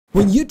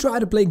When you try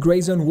to play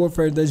Grayzone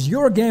Warfare, does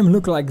your game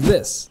look like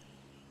this?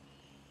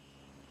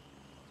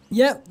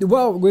 Yeah,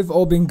 well, we've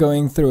all been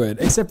going through it,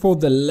 except for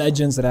the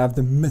legends that have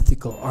the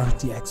mythical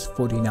RTX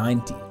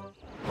 4090.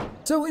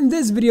 So in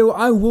this video,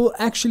 I will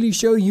actually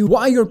show you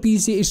why your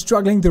PC is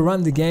struggling to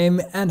run the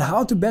game and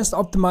how to best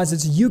optimize it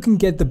so you can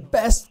get the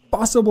best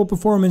possible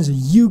performance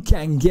you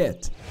can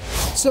get.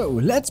 So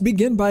let's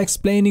begin by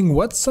explaining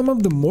what some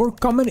of the more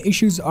common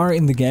issues are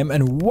in the game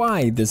and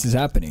why this is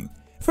happening.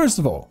 First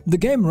of all, the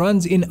game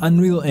runs in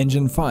Unreal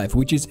Engine 5,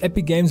 which is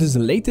Epic Games'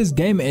 latest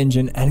game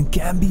engine and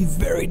can be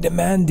very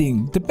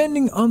demanding,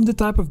 depending on the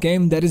type of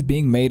game that is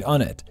being made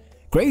on it.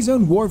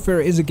 Grayzone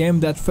Warfare is a game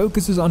that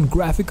focuses on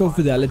graphical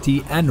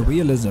fidelity and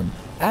realism,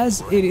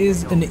 as it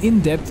is an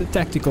in-depth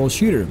tactical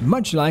shooter,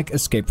 much like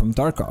Escape from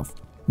Tarkov.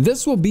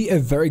 This will be a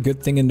very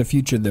good thing in the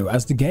future though,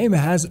 as the game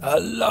has a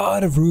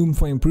lot of room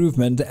for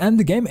improvement and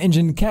the game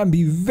engine can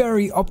be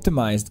very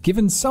optimized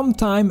given some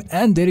time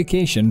and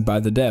dedication by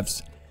the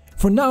devs.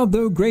 For now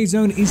though,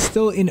 Grayzone is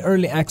still in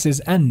early access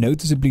and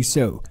noticeably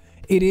so.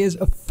 It is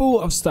full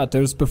of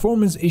stutters,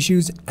 performance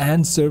issues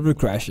and server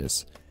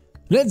crashes.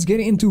 Let's get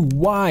into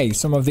why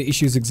some of the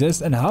issues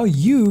exist and how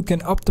you can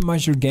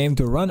optimize your game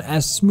to run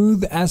as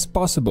smooth as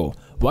possible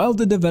while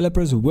the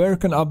developers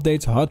work on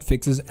updates,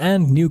 hotfixes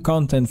and new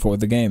content for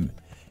the game.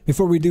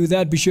 Before we do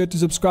that, be sure to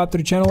subscribe to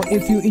the channel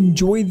if you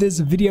enjoyed this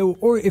video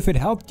or if it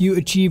helped you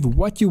achieve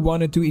what you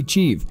wanted to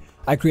achieve.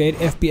 I create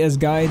FPS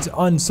guides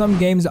on some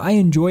games I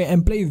enjoy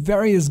and play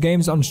various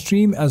games on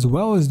stream, as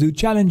well as do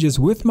challenges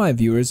with my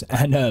viewers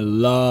and a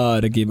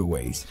lot of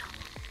giveaways.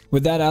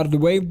 With that out of the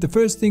way, the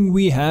first thing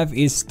we have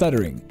is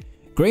stuttering.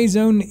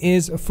 Grayzone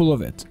is full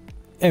of it.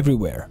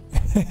 Everywhere.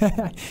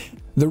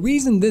 The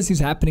reason this is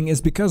happening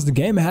is because the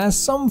game has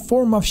some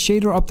form of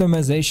shader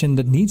optimization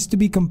that needs to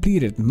be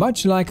completed,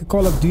 much like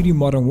Call of Duty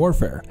Modern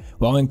Warfare.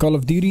 While in Call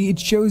of Duty it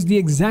shows the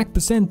exact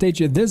percentage,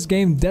 this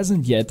game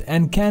doesn't yet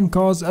and can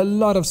cause a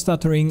lot of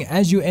stuttering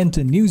as you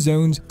enter new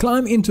zones,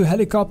 climb into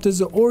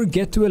helicopters or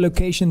get to a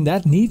location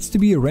that needs to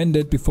be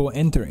rendered before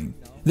entering.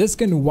 This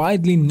can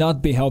widely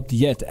not be helped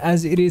yet,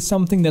 as it is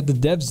something that the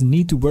devs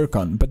need to work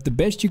on, but the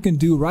best you can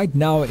do right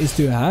now is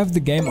to have the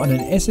game on an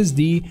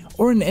SSD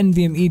or an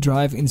NVMe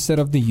drive instead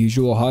of the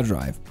usual hard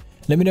drive.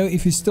 Let me know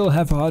if you still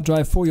have a hard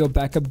drive for your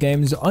backup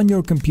games on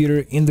your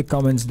computer in the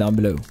comments down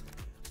below.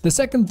 The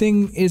second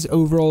thing is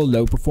overall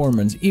low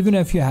performance, even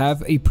if you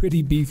have a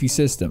pretty beefy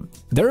system.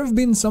 There have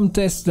been some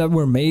tests that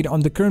were made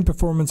on the current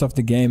performance of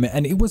the game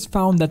and it was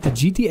found that the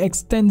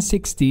GTX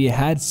 1060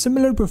 had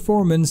similar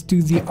performance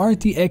to the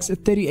RTX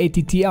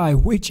 3080 Ti,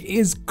 which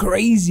is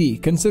crazy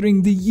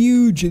considering the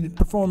huge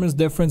performance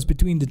difference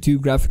between the two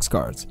graphics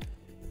cards.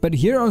 But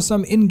here are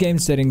some in-game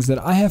settings that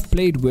I have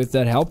played with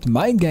that helped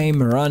my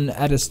game run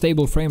at a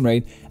stable frame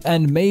rate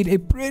and made a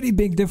pretty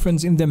big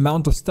difference in the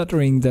amount of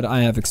stuttering that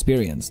I have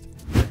experienced.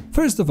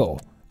 First of all,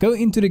 go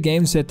into the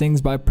game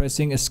settings by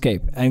pressing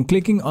escape and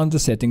clicking on the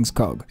settings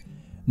cog.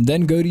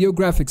 Then go to your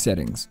graphics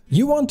settings.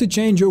 You want to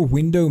change your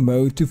window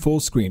mode to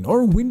full screen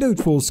or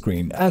windowed full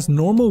screen, as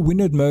normal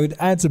windowed mode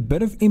adds a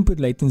bit of input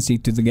latency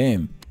to the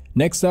game.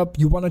 Next up,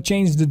 you want to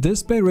change the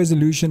display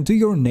resolution to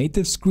your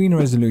native screen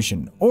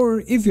resolution,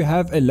 or if you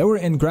have a lower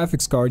end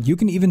graphics card, you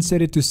can even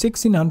set it to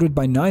 1600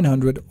 by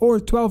 900 or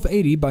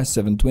 1280 by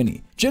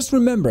 720. Just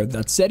remember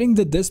that setting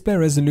the display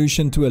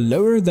resolution to a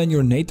lower than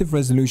your native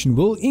resolution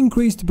will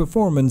increase the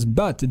performance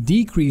but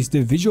decrease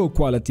the visual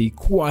quality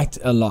quite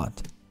a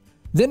lot.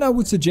 Then I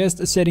would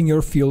suggest setting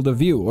your field of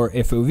view or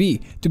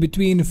FOV to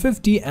between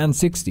 50 and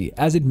 60,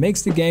 as it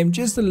makes the game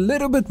just a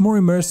little bit more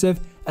immersive,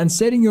 and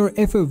setting your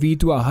FOV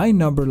to a high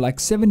number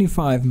like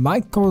 75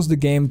 might cause the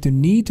game to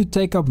need to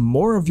take up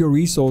more of your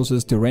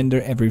resources to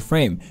render every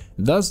frame,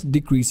 thus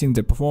decreasing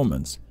the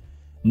performance.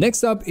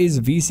 Next up is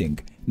VSync.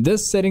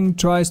 This setting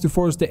tries to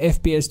force the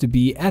FPS to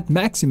be at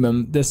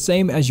maximum the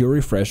same as your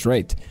refresh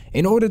rate,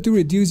 in order to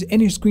reduce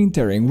any screen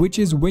tearing, which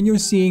is when you're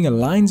seeing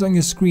lines on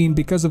your screen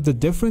because of the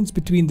difference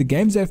between the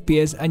game's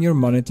FPS and your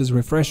monitor's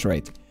refresh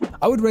rate.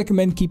 I would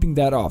recommend keeping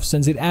that off,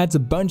 since it adds a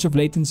bunch of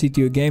latency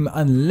to your game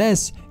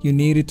unless you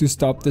need it to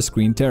stop the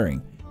screen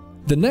tearing.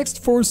 The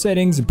next four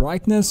settings,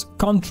 brightness,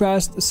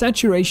 contrast,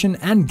 saturation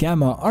and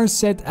gamma, are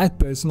set at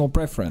personal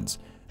preference.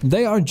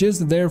 They are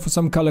just there for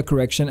some color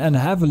correction and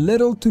have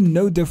little to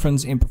no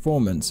difference in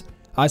performance.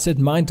 I set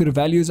mine to the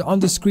values on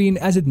the screen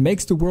as it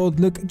makes the world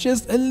look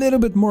just a little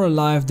bit more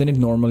alive than it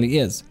normally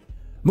is.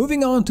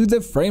 Moving on to the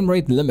frame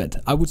rate limit,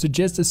 I would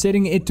suggest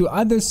setting it to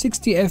either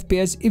 60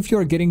 FPS if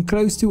you're getting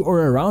close to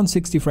or around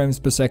 60 frames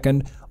per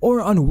second,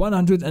 or on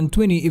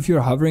 120 if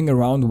you're hovering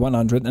around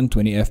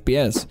 120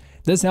 FPS.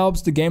 This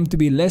helps the game to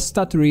be less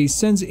stuttery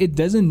since it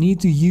doesn't need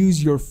to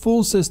use your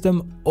full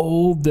system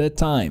all the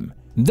time.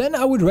 Then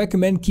I would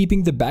recommend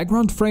keeping the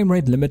background frame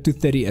rate limit to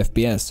 30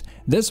 FPS.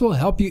 This will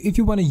help you if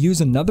you want to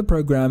use another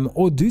program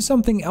or do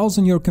something else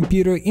on your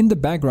computer in the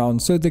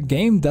background, so the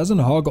game doesn't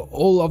hog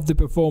all of the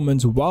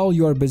performance while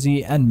you are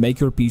busy and make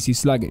your PC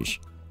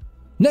sluggish.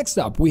 Next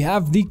up, we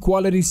have the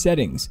quality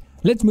settings.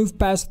 Let's move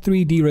past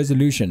 3D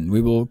resolution.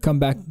 We will come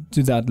back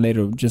to that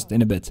later just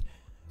in a bit.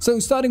 So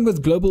starting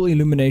with global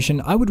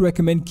illumination, I would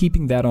recommend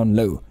keeping that on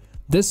low.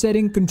 This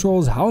setting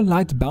controls how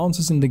light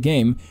bounces in the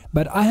game,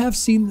 but I have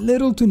seen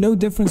little to no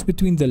difference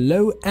between the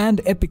low and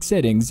epic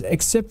settings,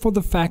 except for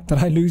the fact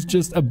that I lose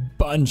just a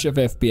bunch of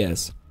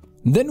FPS.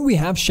 Then we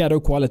have shadow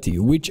quality,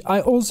 which I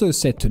also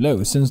set to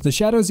low since the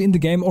shadows in the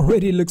game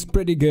already looks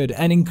pretty good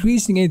and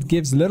increasing it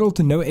gives little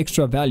to no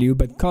extra value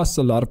but costs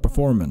a lot of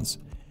performance.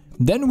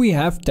 Then we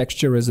have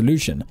texture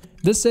resolution.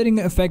 This setting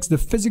affects the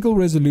physical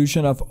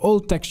resolution of all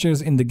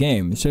textures in the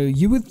game, so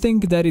you would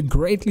think that it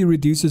greatly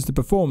reduces the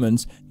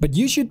performance, but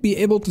you should be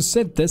able to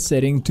set this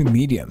setting to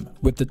medium.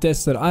 With the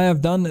tests that I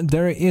have done,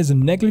 there is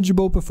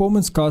negligible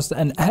performance cost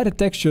and added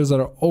textures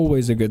are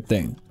always a good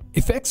thing.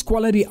 Effects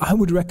quality I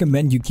would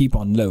recommend you keep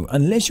on low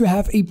unless you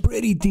have a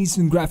pretty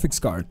decent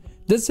graphics card.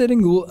 This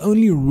setting will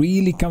only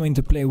really come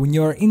into play when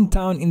you are in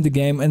town in the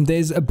game and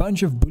there's a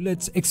bunch of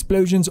bullets,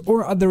 explosions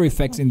or other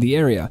effects in the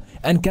area,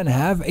 and can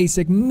have a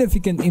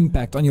significant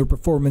impact on your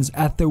performance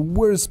at the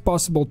worst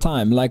possible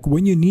time, like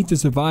when you need to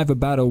survive a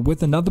battle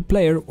with another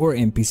player or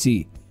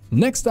NPC.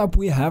 Next up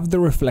we have the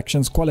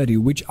reflections quality,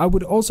 which I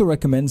would also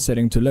recommend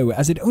setting to low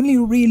as it only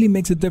really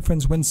makes a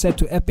difference when set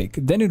to epic.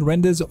 Then it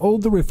renders all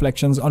the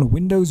reflections on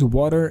windows,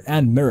 water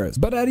and mirrors,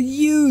 but at a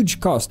huge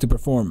cost to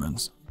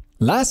performance.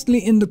 Lastly,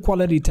 in the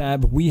quality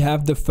tab we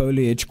have the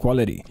foliage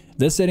quality.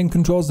 This setting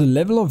controls the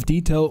level of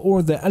detail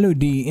or the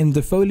LOD in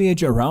the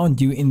foliage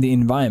around you in the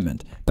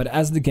environment. But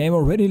as the game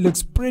already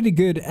looks pretty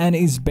good and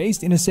is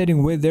based in a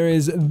setting where there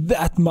is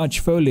that much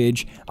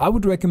foliage, I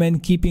would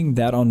recommend keeping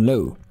that on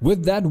low.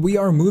 With that, we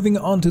are moving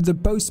on to the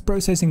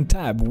post-processing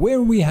tab,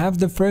 where we have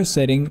the first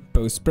setting,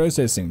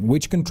 post-processing,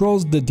 which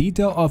controls the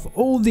detail of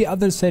all the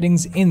other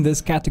settings in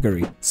this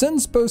category.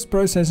 Since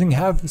post-processing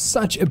have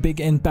such a big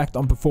impact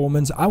on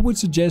performance, I would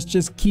suggest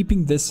just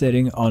keeping this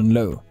setting on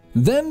low.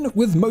 Then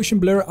with motion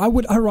blur, I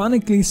would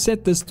ironically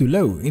set this to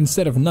low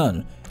instead of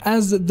none,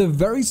 as the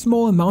very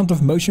small amount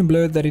of motion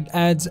blur that it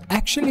adds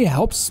actually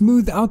helps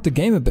smooth out the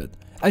game a bit,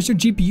 as your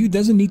GPU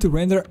doesn't need to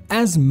render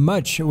as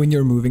much when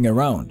you're moving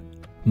around.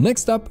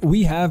 Next up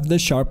we have the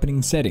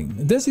sharpening setting.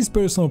 This is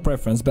personal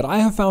preference, but I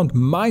have found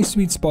my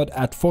sweet spot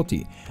at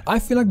 40. I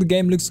feel like the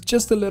game looks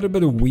just a little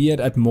bit weird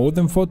at more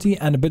than 40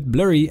 and a bit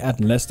blurry at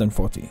less than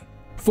 40.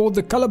 For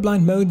the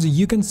colorblind modes,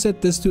 you can set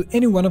this to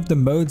any one of the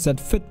modes that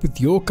fit with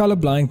your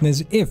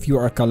colorblindness if you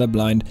are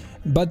colorblind,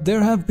 but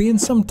there have been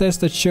some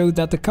tests that show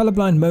that the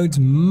colorblind modes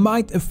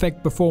might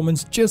affect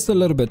performance just a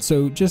little bit,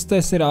 so just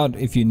test it out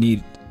if you need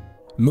it.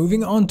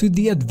 Moving on to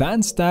the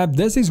advanced tab,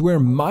 this is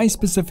where my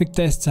specific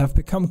tests have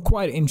become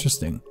quite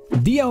interesting.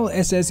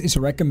 DLSS is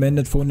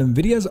recommended for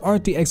NVIDIA's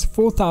RTX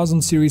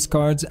 4000 series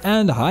cards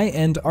and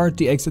high-end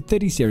RTX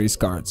 30 series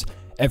cards.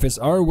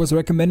 FSR was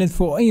recommended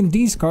for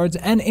AMD's cards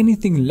and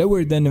anything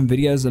lower than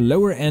NVIDIA's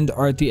lower-end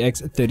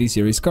RTX 30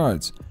 series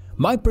cards.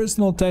 My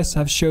personal tests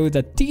have showed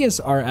that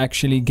TSR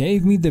actually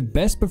gave me the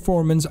best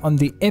performance on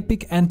the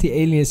Epic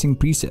anti-aliasing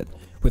preset.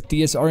 With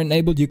TSR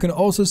enabled, you can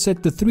also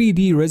set the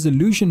 3D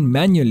resolution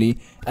manually,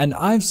 and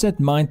I've set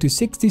mine to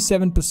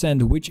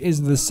 67%, which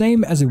is the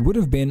same as it would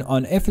have been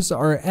on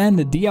FSR and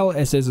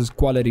DLSS's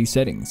quality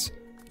settings.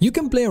 You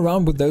can play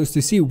around with those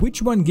to see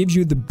which one gives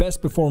you the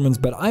best performance,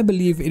 but I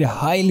believe it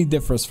highly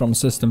differs from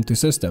system to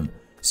system.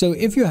 So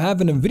if you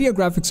have an NVIDIA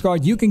graphics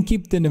card, you can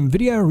keep the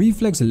NVIDIA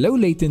Reflex low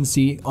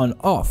latency on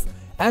off,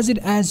 as it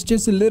adds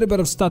just a little bit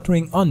of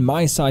stuttering on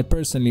my side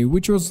personally,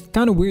 which was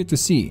kind of weird to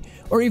see.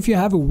 Or if you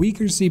have a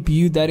weaker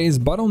CPU that is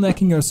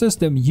bottlenecking your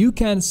system, you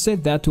can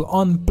set that to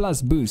on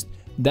plus boost.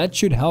 That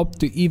should help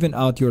to even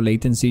out your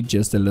latency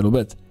just a little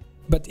bit.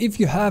 But if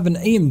you have an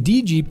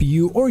AMD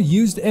GPU or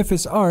used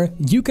FSR,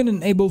 you can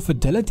enable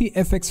Fidelity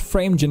FX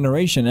frame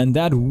generation, and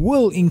that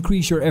will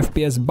increase your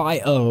FPS by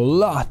a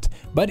lot,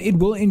 but it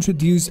will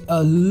introduce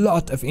a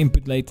lot of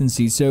input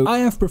latency, so I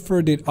have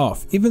preferred it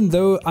off, even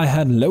though I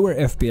had lower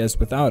FPS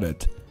without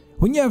it.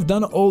 When you have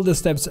done all the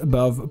steps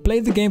above, play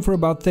the game for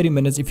about 30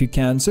 minutes if you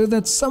can, so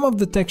that some of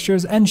the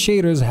textures and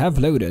shaders have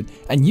loaded,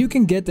 and you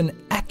can get an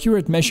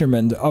accurate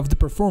measurement of the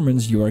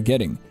performance you are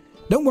getting.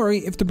 Don't worry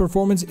if the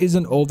performance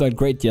isn't all that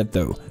great yet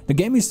though. The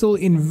game is still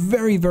in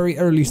very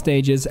early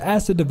stages,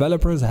 as the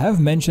developers have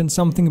mentioned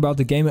something about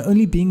the game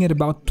only being at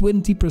about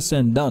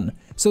 20% done.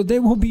 So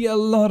there will be a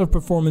lot of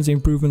performance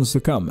improvements to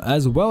come,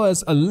 as well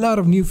as a lot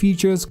of new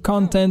features,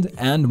 content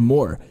and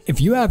more.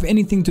 If you have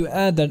anything to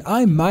add that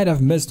I might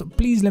have missed,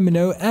 please let me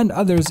know, and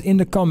others in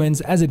the comments,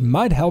 as it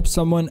might help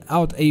someone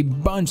out a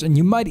bunch and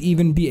you might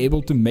even be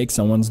able to make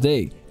someone's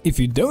day. If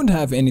you don't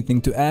have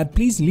anything to add,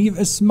 please leave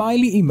a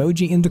smiley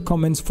emoji in the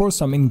comments for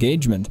some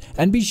engagement,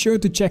 and be sure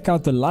to check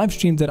out the live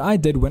stream that I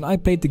did when I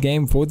played the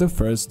game for the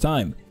first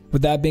time.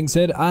 With that being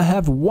said, I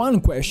have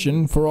one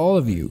question for all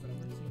of you.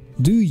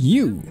 Do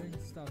you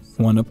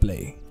want to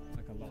play?